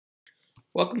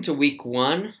Welcome to week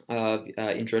one of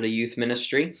Intro to Youth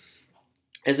Ministry.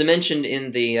 As I mentioned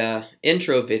in the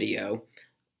intro video,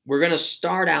 we're going to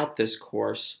start out this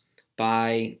course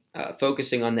by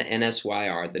focusing on the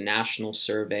NSYR, the National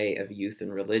Survey of Youth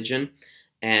and Religion,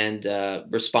 and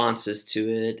responses to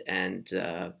it and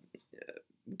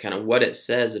kind of what it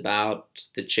says about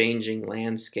the changing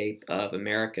landscape of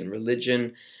American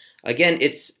religion. Again,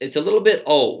 it's a little bit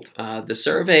old. The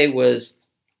survey was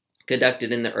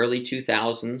conducted in the early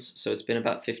 2000s, so it's been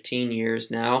about 15 years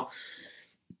now.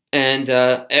 And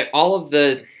all of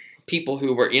the people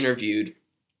who were interviewed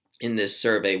in this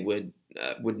survey would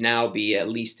now be at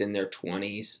least in their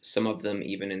 20s, some of them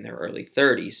even in their early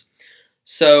 30s.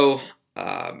 So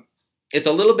it's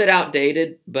a little bit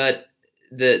outdated, but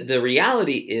the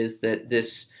reality is that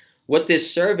what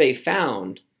this survey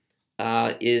found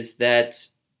is that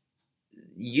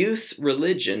youth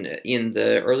religion in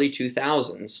the early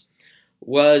 2000s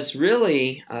was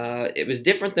really, it was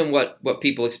different than what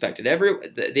people expected.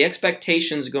 The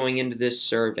expectations going into this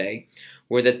survey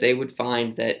were that they would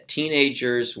find that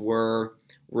teenagers were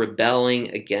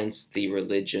rebelling against the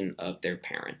religion of their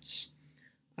parents.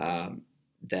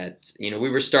 We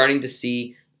were starting to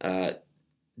see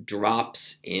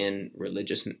drops in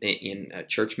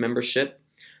church membership.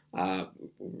 We're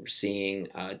seeing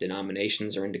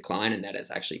denominations are in decline, and that has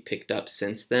actually picked up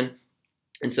since then.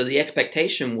 And so the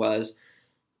expectation was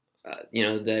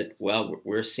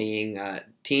we're seeing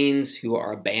teens who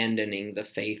are abandoning the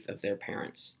faith of their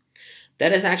parents.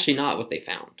 That is actually not what they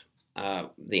found.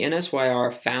 The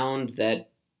NSYR found that,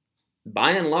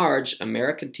 by and large,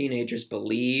 American teenagers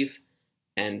believe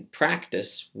and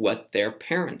practice what their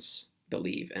parents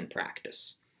believe and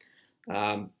practice.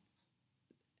 So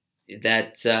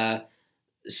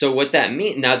what that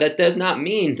means, now that does not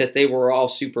mean that they were all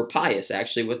super pious.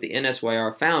 Actually, what the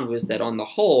NSYR found was that on the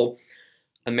whole,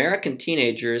 American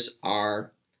teenagers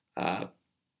are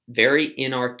very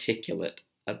inarticulate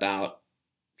about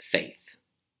faith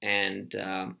and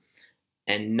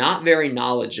not very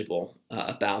knowledgeable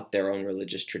about their own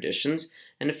religious traditions.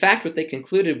 And in fact, what they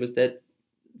concluded was that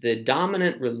the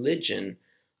dominant religion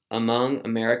among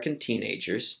American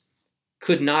teenagers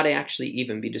could not actually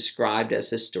even be described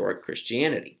as historic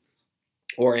Christianity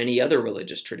or any other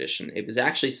religious tradition. It was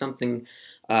actually something,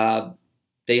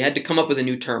 they had to come up with a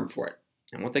new term for it.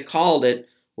 And what they called it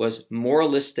was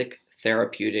moralistic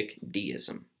therapeutic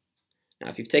deism. Now,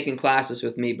 if you've taken classes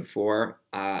with me before,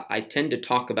 I tend to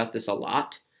talk about this a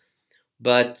lot.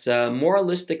 But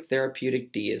moralistic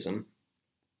therapeutic deism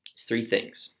is three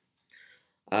things.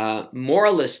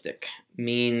 Moralistic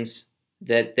means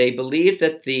that they believe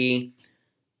that the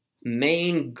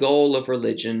main goal of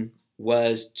religion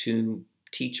was to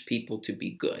teach people to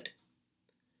be good.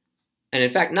 And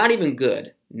in fact, not even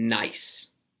good, nice.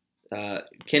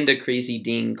 Kenda Creasy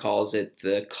Dean calls it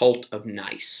the cult of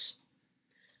nice.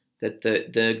 That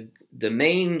the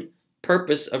main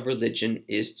purpose of religion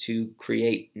is to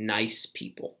create nice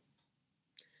people.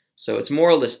 So it's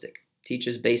moralistic,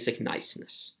 teaches basic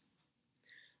niceness.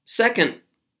 Second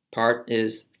part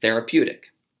is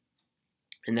therapeutic.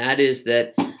 And that is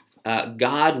that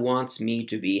God wants me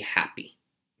to be happy.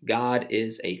 God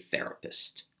is a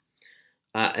therapist.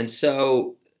 And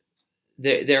so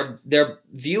their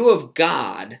view of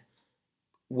God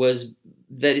was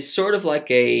that it's sort of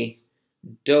like a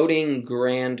doting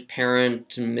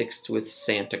grandparent mixed with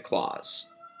Santa Claus.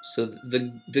 So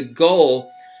the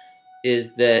goal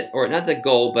is that, or not the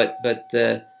goal, but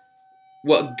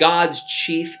what God's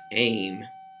chief aim,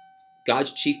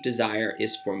 God's chief desire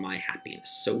is for my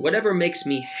happiness. So whatever makes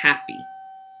me happy,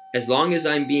 as long as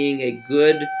I'm being a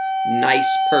good,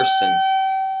 nice person,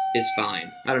 is fine.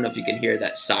 I don't know if you can hear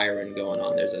that siren going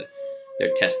on.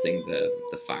 They're testing the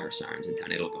fire sirens in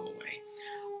town. It'll go away.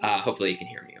 Hopefully you can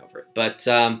hear me over it. But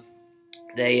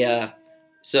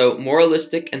so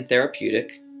moralistic and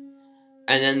therapeutic.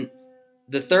 And then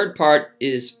the third part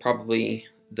is probably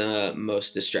the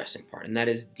most distressing part, and that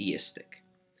is deistic.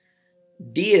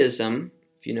 Deism,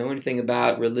 if you know anything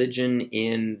about religion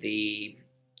in the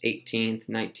 18th,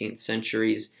 19th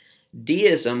centuries,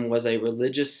 deism was a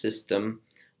religious system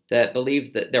that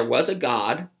believed that there was a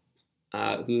God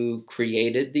who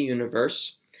created the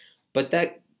universe, but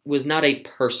that was not a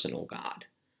personal God.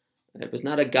 It was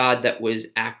not a God that was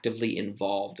actively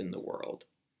involved in the world.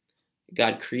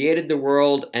 God created the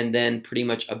world and then pretty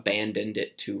much abandoned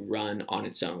it to run on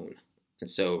its own. And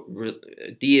so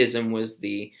deism was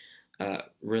the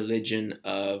religion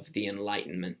of the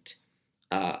Enlightenment,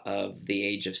 of the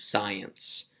age of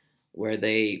science, where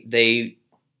they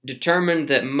determined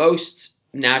that most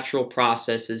natural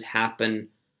processes happen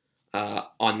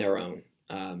on their own.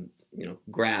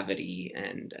 gravity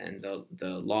and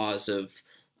the laws of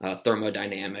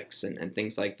thermodynamics and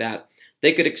things like that.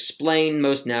 They could explain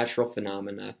most natural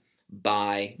phenomena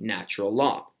by natural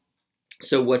law.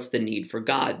 So what's the need for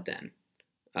God then?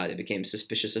 They became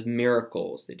suspicious of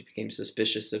miracles. They became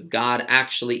suspicious of God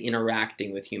actually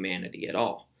interacting with humanity at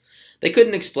all. They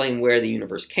couldn't explain where the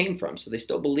universe came from, so they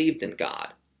still believed in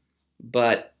God,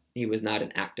 but he was not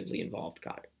an actively involved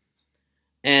God.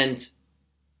 And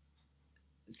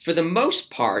for the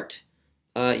most part,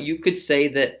 you could say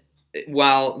that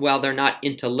while they're not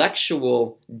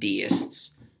intellectual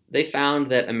deists, they found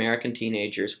that American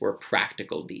teenagers were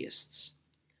practical deists,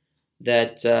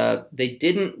 that they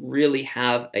didn't really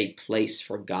have a place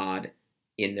for God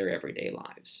in their everyday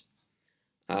lives,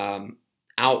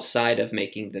 outside of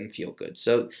making them feel good.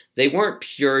 So they weren't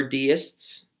pure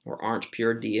deists, or aren't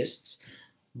pure deists,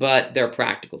 but they're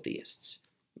practical deists,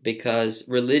 because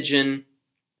religion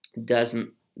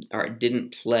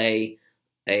didn't play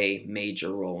a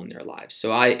major role in their lives.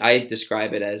 So I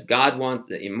describe it as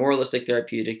moralistic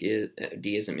therapeutic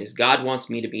deism is God wants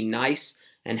me to be nice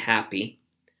and happy,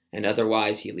 and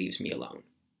otherwise he leaves me alone.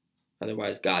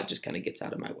 Otherwise God just kind of gets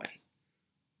out of my way.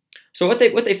 So what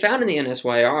they found in the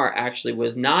NSYR actually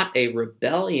was not a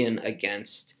rebellion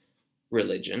against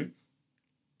religion,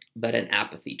 but an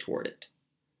apathy toward it.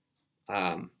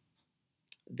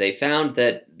 They found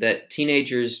that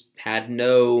teenagers had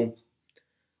no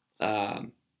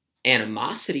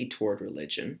animosity toward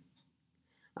religion,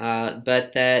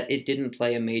 but that it didn't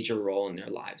play a major role in their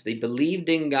lives. They believed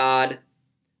in God,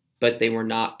 but they were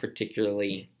not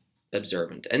particularly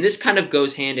observant. And this kind of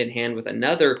goes hand in hand with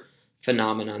another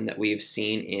phenomenon that we've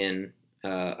seen in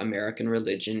American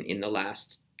religion in the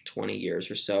last 20 years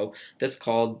or so, that's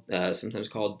sometimes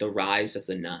called the rise of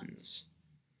the nuns.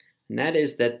 And that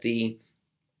is that the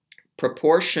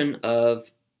proportion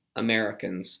of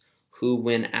Americans who,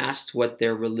 when asked what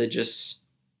their religious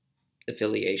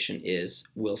affiliation is,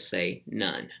 will say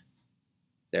none.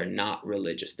 They're not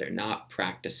religious. They're not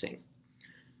practicing.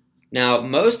 Now,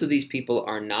 most of these people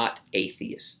are not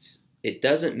atheists. It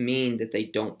doesn't mean that they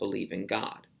don't believe in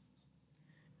God.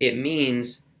 It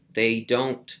means they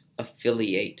don't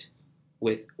affiliate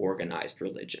with organized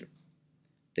religion.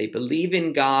 They believe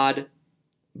in God,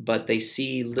 but they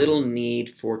see little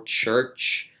need for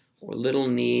church or little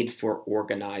need for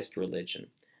organized religion.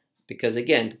 Because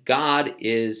again,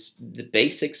 the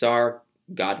basics are,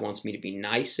 God wants me to be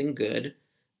nice and good,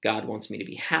 God wants me to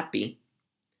be happy,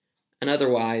 and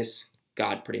otherwise,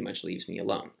 God pretty much leaves me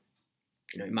alone.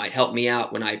 He might help me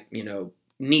out when I,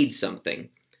 need something,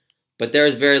 but there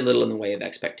is very little in the way of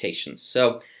expectations.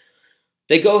 So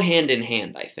they go hand in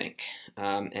hand, I think.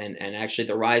 And actually,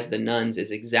 the rise of the nuns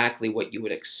is exactly what you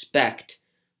would expect,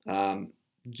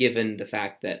 given the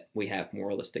fact that we have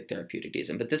moralistic therapeutic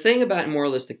deism. But the thing about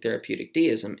moralistic therapeutic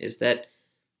deism is that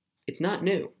it's not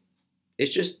new.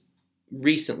 It's just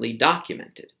recently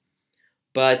documented.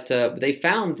 But they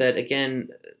found that, again,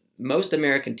 most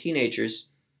American teenagers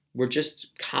were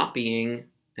just copying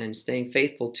and staying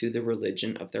faithful to the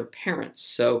religion of their parents.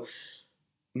 So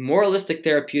moralistic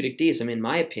therapeutic deism, in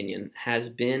my opinion, has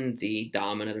been the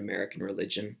dominant American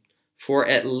religion for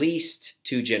at least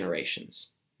 2 generations,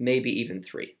 maybe even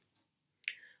 3.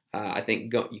 I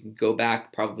think you can go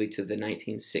back probably to the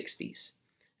 1960s,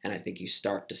 and I think you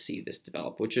start to see this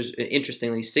develop, which is,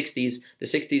 interestingly, the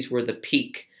 60s were the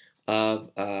peak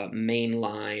of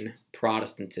mainline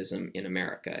Protestantism in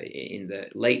America. In the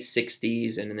late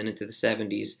 60s and then into the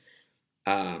 70s,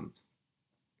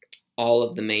 all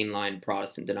of the mainline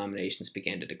Protestant denominations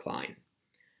began to decline.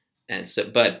 And so,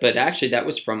 but actually, that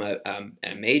was from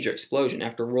a major explosion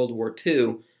after World War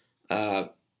II.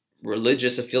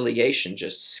 Religious affiliation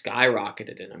just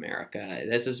skyrocketed in America.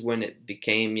 This is when it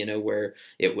became, where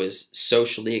it was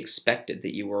socially expected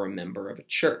that you were a member of a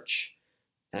church.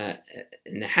 And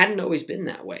it hadn't always been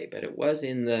that way, but it was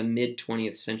in the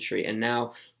mid-20th century, and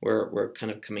now we're kind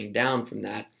of coming down from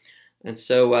that. And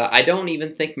so I don't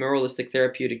even think moralistic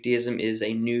therapeutic deism is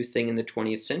a new thing in the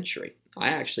 20th century. I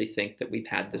actually think that we've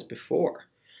had this before.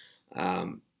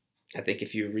 I think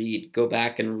if you go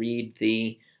back and read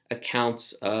the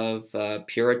accounts of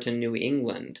Puritan New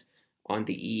England on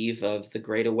the eve of the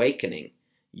Great Awakening,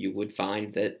 you would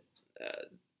find that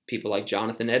people like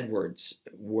Jonathan Edwards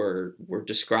were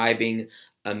describing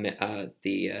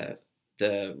the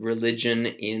religion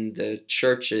in the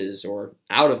churches or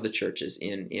out of the churches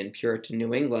in Puritan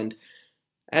New England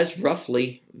as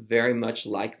roughly very much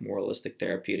like moralistic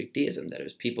therapeutic deism. That it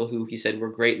was people who, he said, were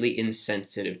greatly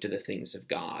insensitive to the things of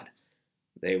God.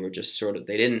 They were just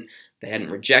they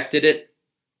hadn't rejected it,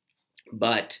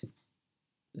 but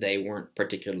they weren't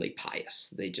particularly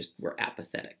pious. They just were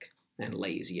apathetic and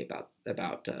lazy about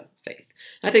faith.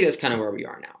 And I think that's kind of where we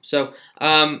are now. So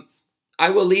I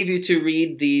will leave you to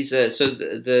read these. So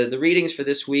the readings for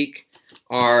this week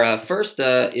are first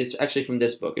is actually from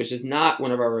this book, which is not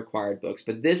one of our required books,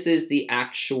 but this is the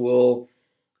actual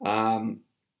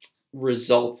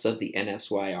results of the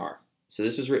NSYR. So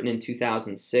this was written in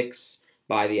 2006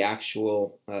 by the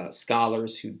actual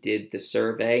scholars who did the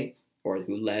survey or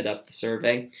who led up the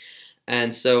survey.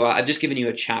 And so I've just given you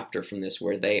a chapter from this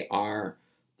where they are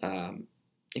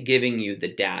giving you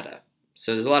the data.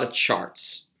 So there's a lot of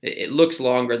charts. It looks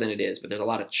longer than it is, but there's a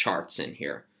lot of charts in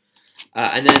here.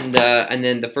 And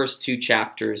then the first two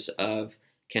chapters of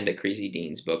Kenda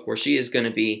Creasy-Dean's book, where she is going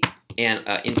to be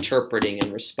interpreting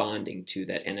and responding to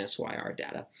that NSYR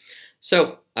data.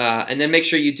 So, and then make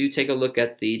sure you do take a look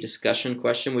at the discussion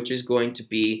question, which is going to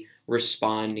be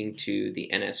responding to the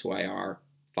NSYR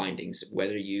findings,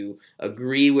 whether you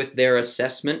agree with their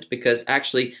assessment, because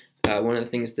actually one of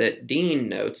the things that Dean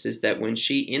notes is that when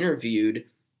she interviewed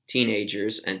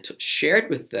teenagers and shared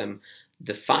with them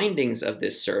the findings of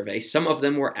this survey, some of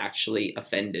them were actually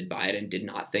offended by it and did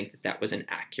not think that that was an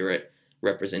accurate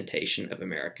representation of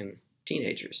American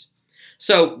teenagers.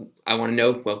 So I want to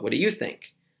know, well, what do you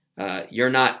think? You're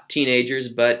not teenagers,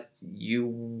 but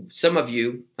some of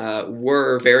you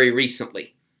were very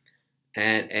recently,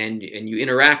 and you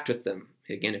interact with them.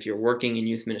 Again, if you're working in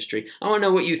youth ministry, I want to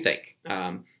know what you think.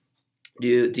 Do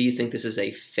you think this is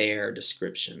a fair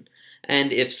description?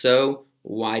 And if so,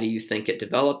 why do you think it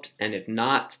developed? And if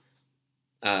not,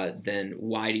 then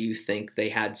why do you think they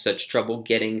had such trouble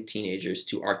getting teenagers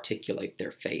to articulate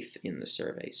their faith in the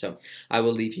survey? So I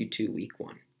will leave you to week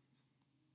 1.